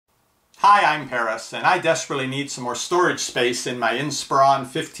Hi, I'm Paris, and I desperately need some more storage space in my Inspiron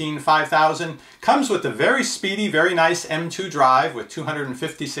 5000. Comes with a very speedy, very nice M2 drive with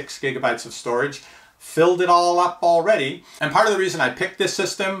 256 gigabytes of storage. Filled it all up already. And part of the reason I picked this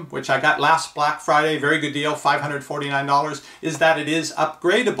system, which I got last Black Friday, very good deal, $549, is that it is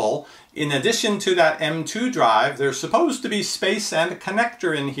upgradable. In addition to that M2 drive, there's supposed to be space and a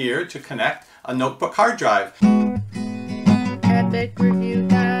connector in here to connect a notebook hard drive. Epic Review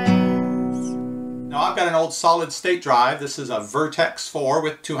Guys. Now I've got an old solid state drive. This is a Vertex 4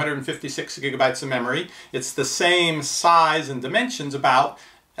 with 256 gigabytes of memory. It's the same size and dimensions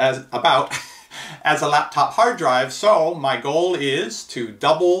as a laptop hard drive, so my goal is to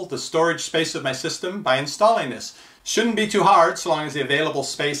double the storage space of my system by installing this. Shouldn't be too hard so long as the available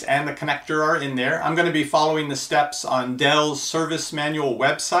space and the connector are in there. I'm going to be following the steps on Dell's service manual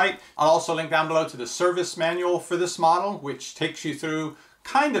website. I'll also link down below to the service manual for this model, which takes you through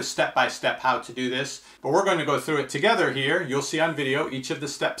kind of step-by-step how to do this, but we're going to go through it together here. You'll see on video each of the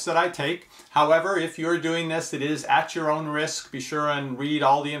steps that I take. However, if you're doing this, it is at your own risk. Be sure and read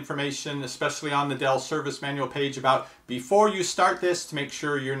all the information, especially on the Dell service manual page, about before you start this to make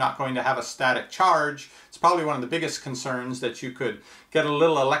sure you're not going to have a static charge. It's probably one of the biggest concerns, that you could get a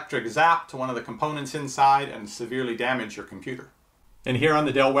little electric zap to one of the components inside and severely damage your computer. And here on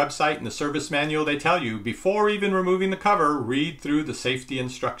the Dell website in the service manual, they tell you, before even removing the cover, read through the safety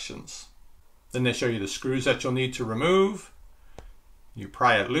instructions. Then they show you the screws that you'll need to remove. You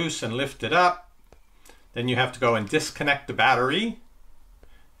pry it loose and lift it up. Then you have to go and disconnect the battery.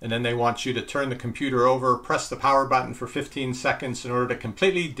 And then they want you to turn the computer over, press the power button for 15 seconds in order to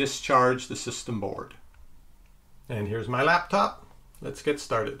completely discharge the system board. And here's my laptop. Let's get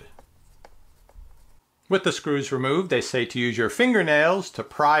started. With the screws removed, they say to use your fingernails to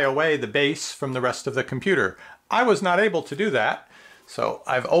pry away the base from the rest of the computer. I was not able to do that, so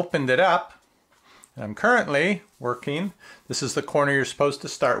I've opened it up, and I'm currently working. This is the corner you're supposed to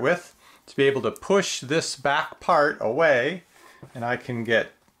start with, to be able to push this back part away, and I can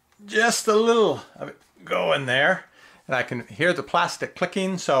get just a little of it going there, and I can hear the plastic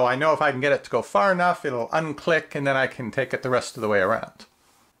clicking, so I know if I can get it to go far enough, it'll unclick, and then I can take it the rest of the way around.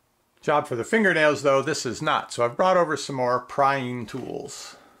 Job for the fingernails, though, this is not. So I've brought over some more prying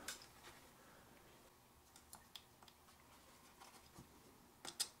tools.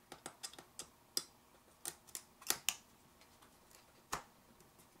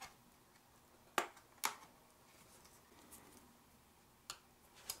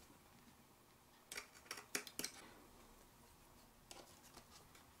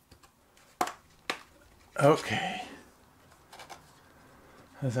 Okay.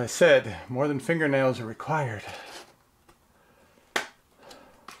 As I said, more than fingernails are required.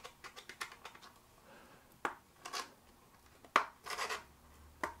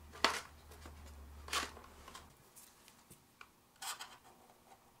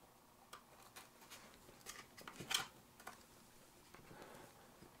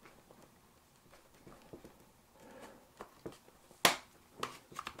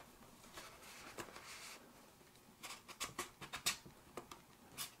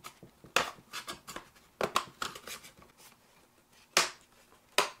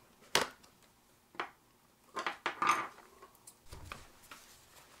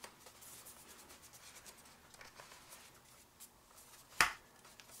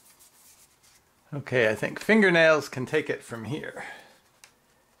 Okay, I think fingernails can take it from here.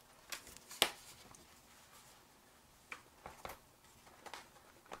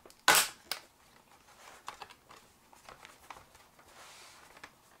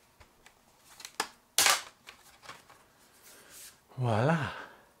 Voila.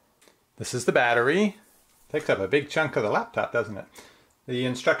 This is the battery. Takes up a big chunk of the laptop, doesn't it? The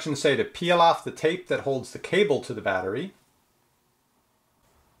instructions say to peel off the tape that holds the cable to the battery.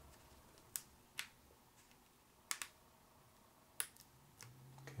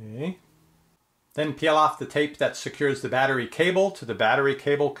 Okay. Then peel off the tape that secures the battery cable to the battery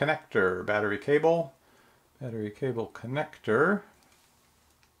cable connector. Battery cable connector.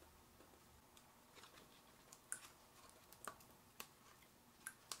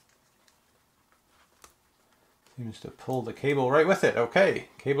 Seems to pull the cable right with it. Okay,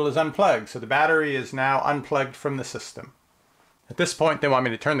 cable is unplugged, so the battery is now unplugged from the system. At this point, they want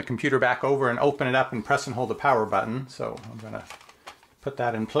me to turn the computer back over and open it up and press and hold the power button. So I'm going to put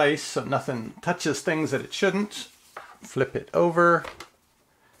that in place so nothing touches things that it shouldn't. Flip it over.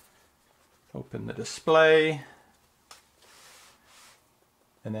 Open the display.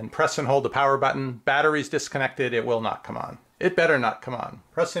 And then press and hold the power button. Battery's disconnected. It will not come on. It better not come on.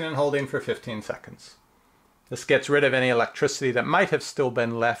 Pressing and holding for 15 seconds. This gets rid of any electricity that might have still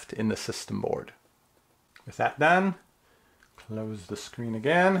been left in the system board. With that done, close the screen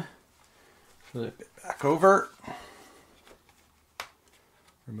again, flip it back over,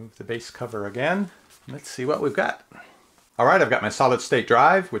 remove the base cover again. Let's see what we've got. All right, I've got my solid state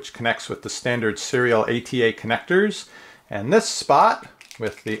drive, which connects with the standard serial ATA connectors. And this spot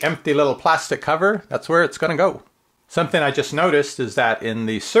with the empty little plastic cover, that's where it's going to go. Something I just noticed is that in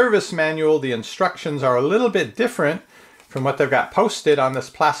the service manual, the instructions are a little bit different from what they've got posted on this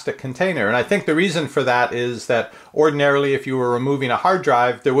plastic container. And I think the reason for that is that ordinarily if you were removing a hard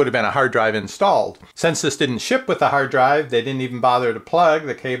drive, there would have been a hard drive installed. Since this didn't ship with the hard drive, they didn't even bother to plug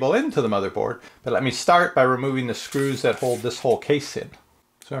the cable into the motherboard. But let me start by removing the screws that hold this whole case in.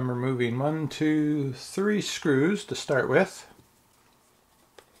 So I'm removing 1, 2, 3 screws to start with.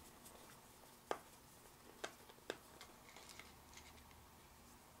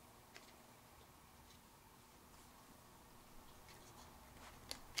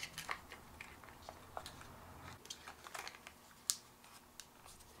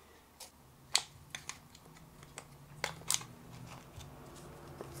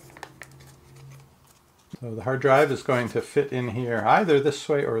 So the hard drive is going to fit in here either this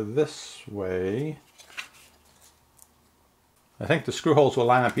way or this way. I think the screw holes will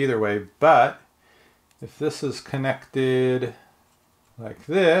line up either way, but if this is connected like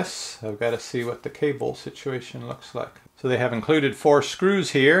this, I've got to see what the cable situation looks like. So they have included 4 screws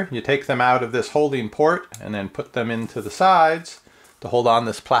here. You take them out of this holding port and then put them into the sides to hold on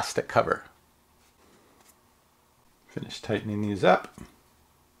this plastic cover. Finish tightening these up.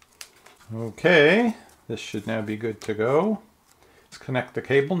 Okay. This should now be good to go. Let's connect the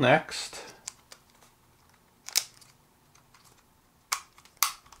cable next.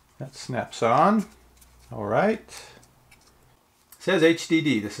 That snaps on. All right. It says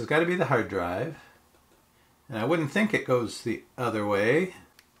HDD. This has got to be the hard drive. And I wouldn't think it goes the other way.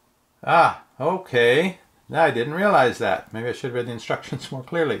 Ah, okay. I didn't realize that. Maybe I should have read the instructions more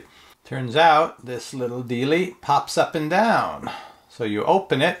clearly. Turns out this little dealie pops up and down. So you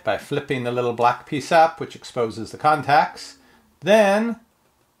open it by flipping the little black piece up, which exposes the contacts. Then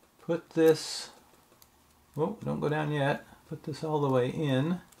put this, oh, don't go down yet. Put this all the way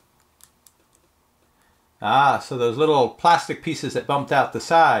in. Ah, so those little plastic pieces that bumped out the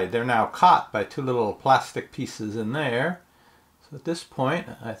side, they're now caught by 2 little plastic pieces in there. So at this point,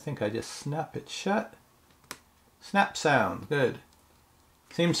 I think I just snap it shut. Snap sound, good.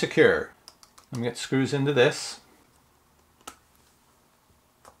 Seems secure. Let me get screws into this.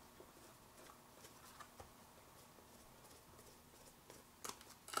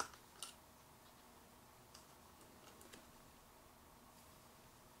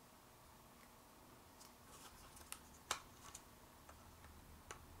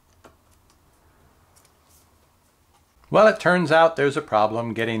 Well, it turns out there's a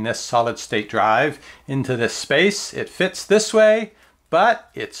problem getting this solid state drive into this space. It fits this way, but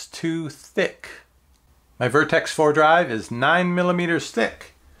it's too thick. My Vertex 4 drive is 9 millimeters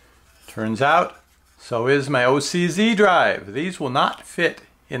thick. Turns out, so is my OCZ drive. These will not fit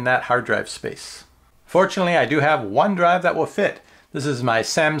in that hard drive space. Fortunately, I do have one drive that will fit. This is my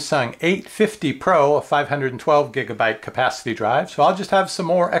Samsung 850 Pro, a 512 gigabyte capacity drive. So I'll just have some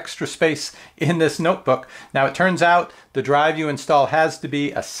more extra space in this notebook. Now it turns out the drive you install has to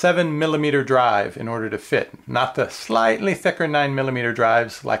be a 7 millimeter drive in order to fit, not the slightly thicker 9 millimeter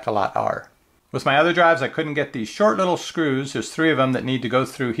drives like a lot are. With my other drives, I couldn't get these short little screws. There's 3 of them that need to go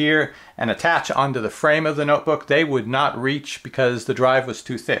through here and attach onto the frame of the notebook. They would not reach because the drive was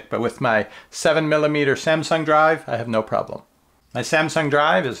too thick. But with my 7 millimeter Samsung drive, I have no problem. My Samsung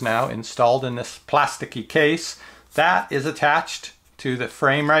drive is now installed in this plasticky case. That is attached to the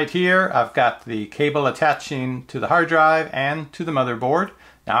frame right here. I've got the cable attaching to the hard drive and to the motherboard.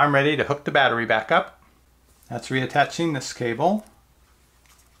 Now I'm ready to hook the battery back up. That's reattaching this cable.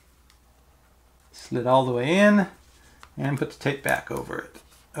 Slid all the way in and put the tape back over it.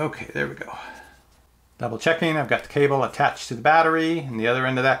 Okay, there we go. Double checking, I've got the cable attached to the battery and the other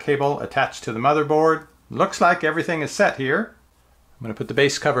end of that cable attached to the motherboard. Looks like everything is set here. I'm going to put the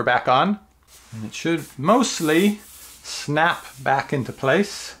base cover back on and it should mostly snap back into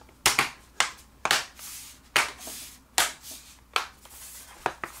place.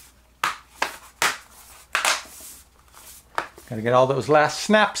 Got to get all those last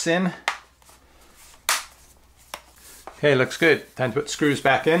snaps in. Okay, looks good. Time to put screws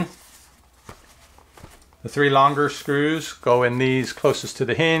back in. The 3 longer screws go in these closest to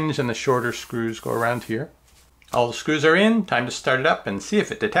the hinge and the shorter screws go around here. All the screws are in. Time to start it up and see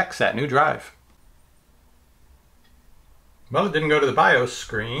if it detects that new drive. Well, it didn't go to the BIOS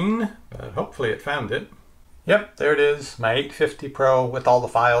screen, but hopefully it found it. Yep, there it is, my 850 Pro with all the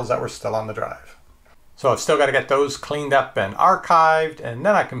files that were still on the drive. So I've still got to get those cleaned up and archived, and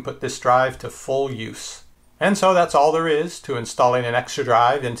then I can put this drive to full use. And so that's all there is to installing an extra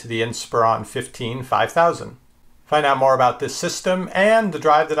drive into the Inspiron 5000. Find out more about this system and the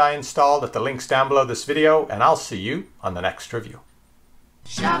drive that I installed at the links down below this video, and I'll see you on the next review.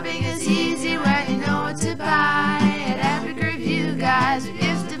 Shopping is easy when you know what to buy. At EpicReviewGuys, we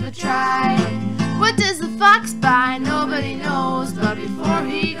give it a try. What does the fox buy? Nobody knows, but before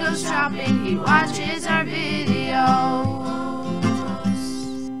he goes shopping, he watches our video.